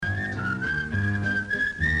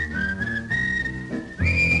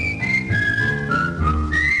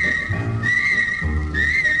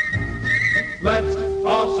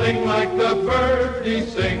sing like the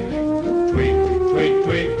birdies sing. Tweet, tweet,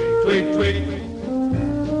 tweet, tweet, tweet.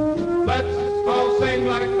 Let's all sing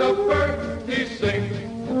like the birdies sing.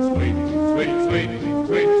 Sweet, sweet, sweet,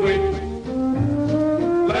 sweet, sweet.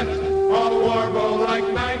 Let's all warble like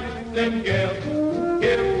nightingales.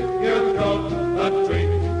 Give your throat a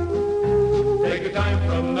treat. Take a time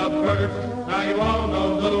from the first. Now you all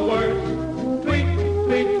know the words. Tweet,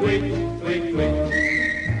 tweet, tweet, tweet, tweet.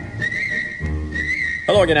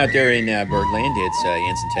 Hello again out there in Birdland. It's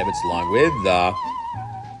Jensen Tebbets along with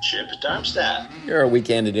Chip Darmstadt. Your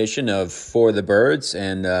weekend edition of For the Birds.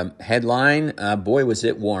 And headline, boy, was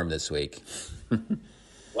it warm this week.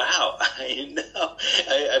 Wow, I know.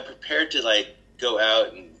 I prepared to go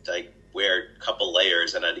out and wear a couple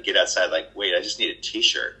layers, and I had to get outside wait, I just need a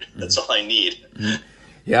T-shirt. That's all I need.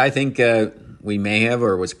 Yeah, I think we may have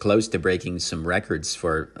or was close to breaking some records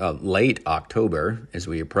for late October as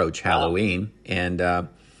we approach Halloween. And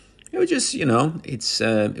it was just,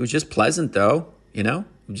 it was just pleasant, though,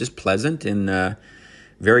 just pleasant and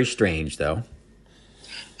very strange, though.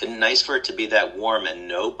 And nice for it to be that warm and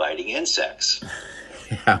no biting insects.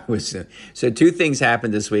 Yeah, it was. So two things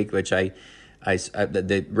happened this week, which the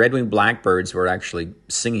red-winged blackbirds were actually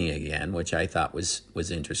singing again, which I thought was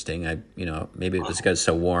interesting. Maybe it was because it's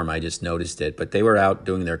so warm, I just noticed it. But they were out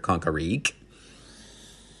doing their conquerique.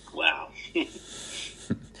 Wow.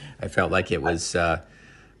 I felt like it was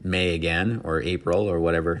May again, or April, or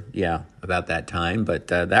whatever. Yeah, about that time. But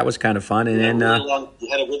that was kind of fun. And then you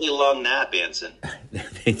had a really long nap, Anson. You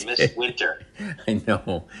missed winter. I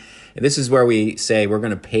know. This is where we say we're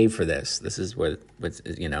going to pay for this. This is what's.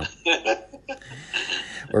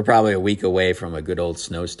 We're probably a week away from a good old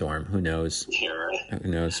snowstorm. Who knows? Yeah, right. Who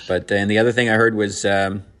knows? But and the other thing I heard was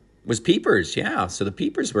peepers. Yeah, so the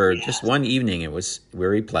peepers were just one evening. It was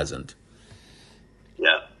very pleasant.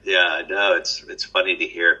 Yeah, I know. It's funny to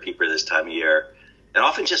hear a peeper this time of year, and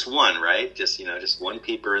often just one, right? Just one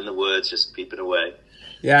peeper in the woods, just peeping away.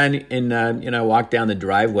 Yeah, and I walked down the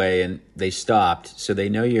driveway and they stopped, so they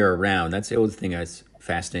know you're around. That's the old thing that's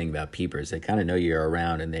fascinating about peepers. They kind of know you're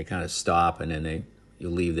around, and they kind of stop, and then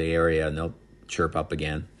you'll leave the area, and they'll chirp up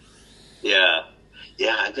again. Yeah,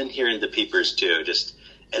 I've been hearing the peepers too.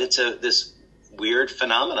 And it's this weird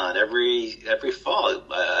phenomenon every fall.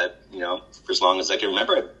 For as long as I can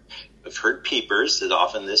remember, I've heard peepers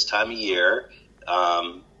often this time of year.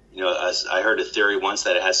 As I heard a theory once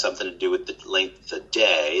that it has something to do with the length of the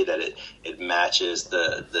day, that it matches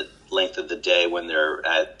the length of the day when they're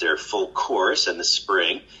at their full course in the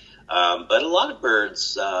spring. But a lot of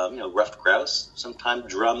birds, ruffed grouse,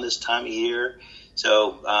 sometimes drum this time of year.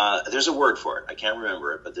 So there's a word for it. I can't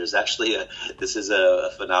remember it, but there's actually this is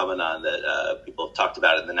a phenomenon that people have talked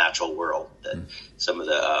about in the natural world. That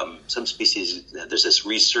some species, there's this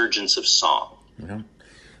resurgence of song. Yeah.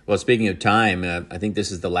 Well, speaking of time, I think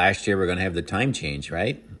this is the last year we're going to have the time change,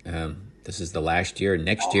 right? This is the last year.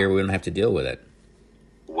 Next year, we don't have to deal with it.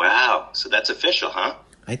 Wow. So that's official, huh?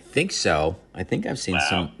 I think so. I think I've seen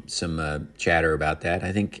some chatter about that.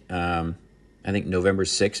 I think November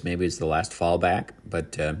 6th maybe is the last fallback,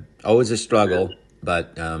 but always a struggle. Really?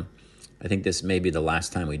 But I think this may be the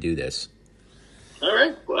last time we do this. All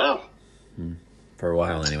right. Wow. For a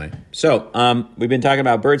while, anyway. So we've been talking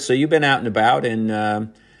about birds. So you've been out and about,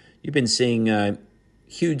 and you've been seeing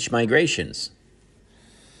huge migrations.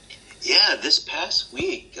 Yeah, this past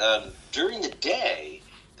week, during the day,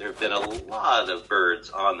 there have been a lot of birds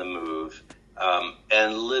on the move.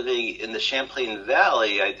 And living in the Champlain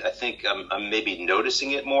Valley, I think I'm maybe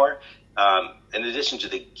noticing it more. In addition to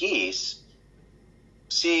the geese,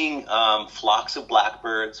 seeing flocks of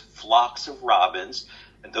blackbirds, flocks of robins,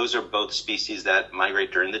 and those are both species that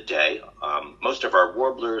migrate during the day. Most of our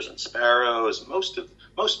warblers and sparrows,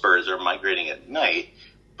 most birds are migrating at night,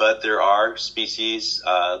 but there are species,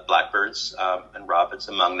 blackbirds and robins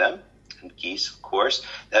among them, and geese, of course,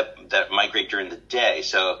 that migrate during the day.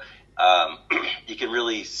 So you can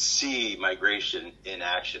really see migration in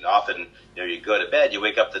action. Often, you go to bed, you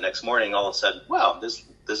wake up the next morning, all of a sudden, wow,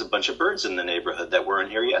 there's a bunch of birds in the neighborhood that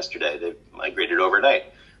weren't here yesterday. They've migrated overnight.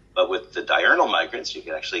 But with the diurnal migrants, you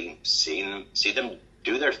can actually see them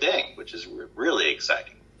do their thing, which is really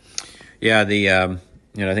exciting. Yeah,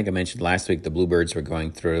 I think I mentioned last week the bluebirds were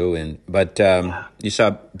going through, but you saw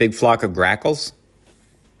a big flock of grackles.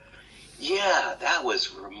 Yeah, that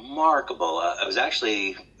was remarkable. I was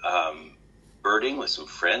actually birding with some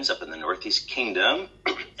friends up in the Northeast Kingdom,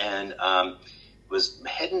 and was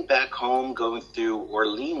heading back home, going through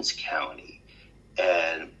Orleans County,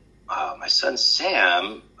 and my son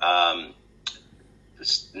Sam,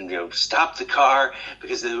 stopped the car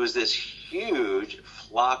because there was this huge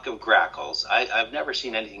flock of grackles. I've never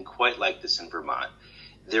seen anything quite like this in Vermont.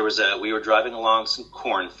 We were driving along some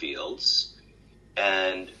cornfields,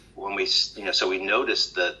 and when so we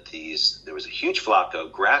noticed that there was a huge flock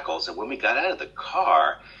of grackles, and when we got out of the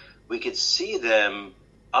car, we could see them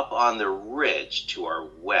up on the ridge to our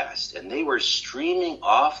west, and they were streaming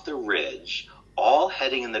off the ridge, all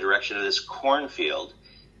heading in the direction of this cornfield.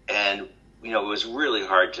 And it was really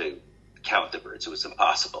hard to count the birds; it was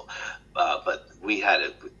impossible. But we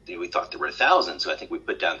thought there were 1,000, so I think we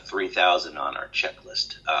put down 3,000 on our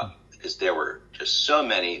checklist, because there were just so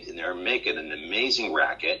many, and they were making an amazing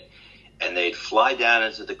racket. And they'd fly down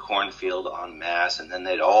into the cornfield en masse, and then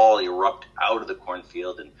they'd all erupt out of the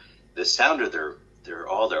cornfield, and the sound of their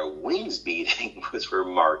wings beating was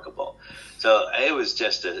remarkable. So it was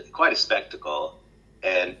just quite a spectacle.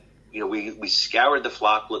 And we scoured the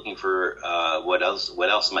flock looking for what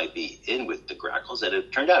else might be in with the grackles, and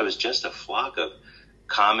it turned out it was just a flock of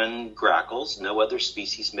common grackles, no other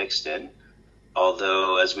species mixed in.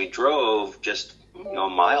 Although as we drove just a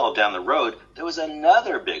mile down the road, there was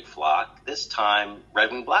another big flock, this time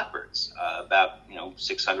red-winged blackbirds, about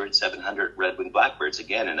 600, 700 red-winged blackbirds,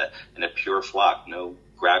 again in a pure flock, no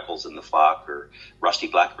grackles in the flock or rusty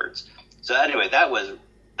blackbirds. So anyway, that was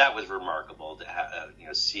remarkable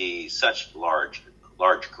to see such large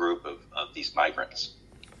group of these migrants.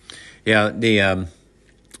 Yeah,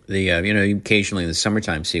 you occasionally in the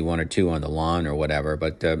summertime see one or two on the lawn or whatever,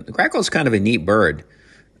 but the grackle is kind of a neat bird.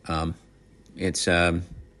 It's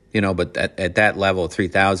but at that level,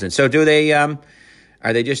 3,000. So do they?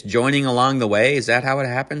 Are they just joining along the way? Is that how it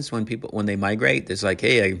happens when they migrate? It's like,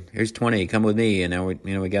 hey, here's 20, come with me, and now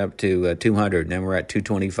we get up to 200, and then we're at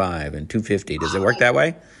 225 and 250. Does it work that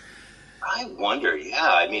way? I wonder. Yeah,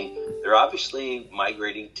 I mean, they're obviously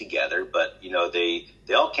migrating together, but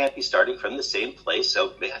they all can't be starting from the same place.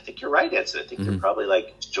 So I think you're right, Edson. I think they're probably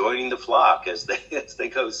like joining the flock as they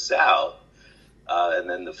go south. And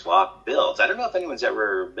then the flock builds. I don't know if anyone's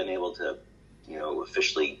ever been able to,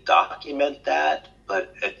 officially document that,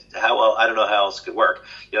 but I don't know how else it could work.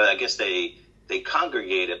 I guess they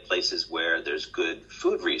congregate at places where there's good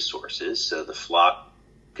food resources, so the flock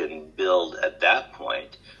can build at that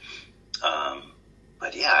point.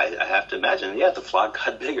 But yeah, I have to imagine, the flock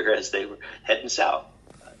got bigger as they were heading south.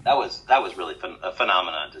 That was really a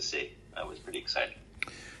phenomenon to see. That was pretty exciting.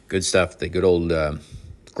 Good stuff. The good old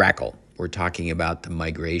grackle. We're talking about the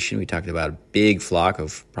migration. We talked about a big flock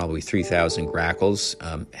of probably 3,000 grackles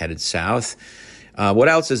headed south. What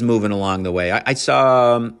else is moving along the way? I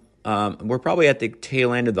saw we're probably at the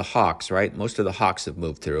tail end of the hawks, right? Most of the hawks have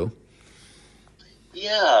moved through.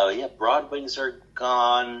 Yeah. Broadwings are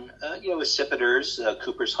gone. Accipiters,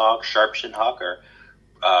 Cooper's hawk, sharp-shinned hawk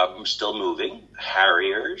are still moving.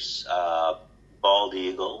 Harriers, bald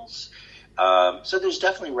eagles. So there's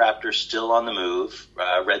definitely raptors still on the move,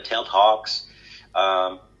 red-tailed hawks.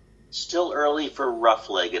 Still early for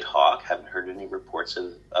rough-legged hawk. Haven't heard any reports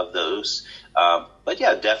of those. But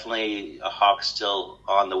yeah, definitely a hawk still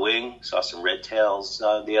on the wing. Saw some red tails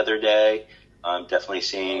the other day. Definitely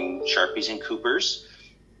seeing Sharpies and Coopers.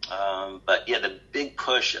 But yeah, the big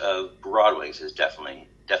push of broadwings is definitely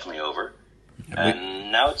over.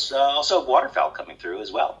 And now it's also waterfowl coming through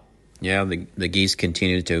as well. Yeah, the geese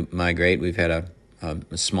continue to migrate. We've had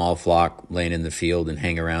a small flock laying in the field and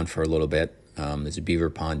hang around for a little bit. There's a beaver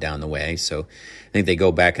pond down the way, so I think they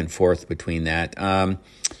go back and forth between that.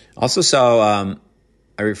 Also saw,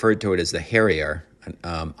 I referred to it as the harrier.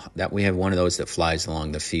 That we have one of those that flies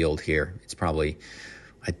along the field here. It's probably,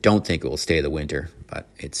 I don't think it will stay the winter, but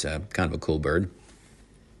it's kind of a cool bird.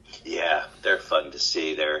 Yeah, they're fun to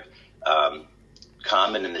see. They're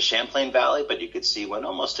common in the Champlain Valley, but you could see one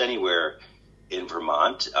almost anywhere in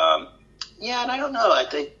Vermont. And I don't know. I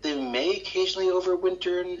think they may occasionally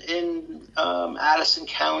overwinter in Addison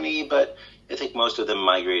County, but I think most of them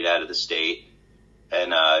migrate out of the state.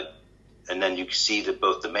 And then you see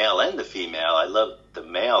both the male and the female. I love the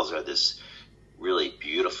males are this really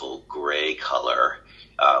beautiful gray color,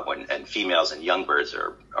 and females and young birds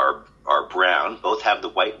are brown. Both have the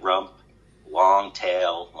white rump, long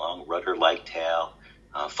tail, long rudder-like tail.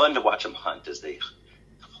 Fun to watch them hunt as they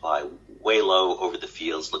fly way low over the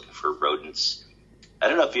fields looking for rodents. I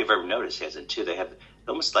don't know if you've ever noticed, Hazen, too. They have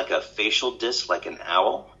almost like a facial disc, like an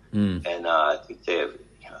owl, and I think they have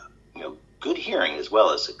good hearing as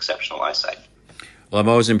well as exceptional eyesight. Well, I'm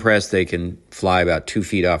always impressed they can fly about 2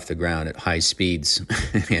 feet off the ground at high speeds,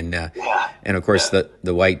 and of course the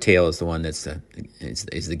white tail is the one that's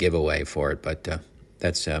is the giveaway for it. But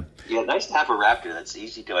that's nice to have a raptor that's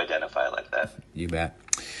easy to identify like that. You bet.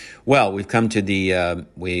 Well, we've come to the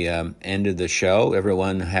end of the show.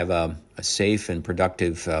 Everyone have a a safe and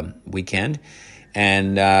productive weekend.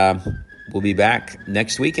 And we'll be back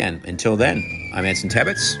next weekend. Until then, I'm Anson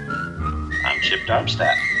Tebbets. I'm Chip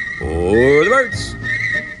Darmstadt. For the birds.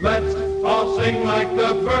 Let's all sing like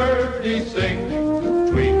the birdies sing.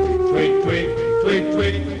 Tweet, tweet, tweet, tweet,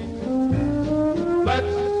 tweet.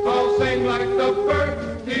 Let's all sing like the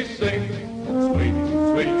birdies sing. Sweet,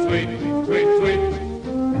 sweet, sweet, sweet, sweet.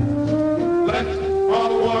 Let's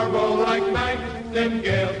all warble like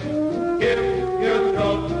nightingales. Give your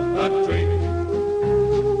throat a treat.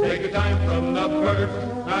 Take a time from the birds.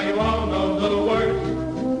 Now you all know the words.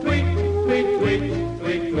 Tweet, tweet, tweet,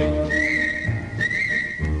 tweet, tweet.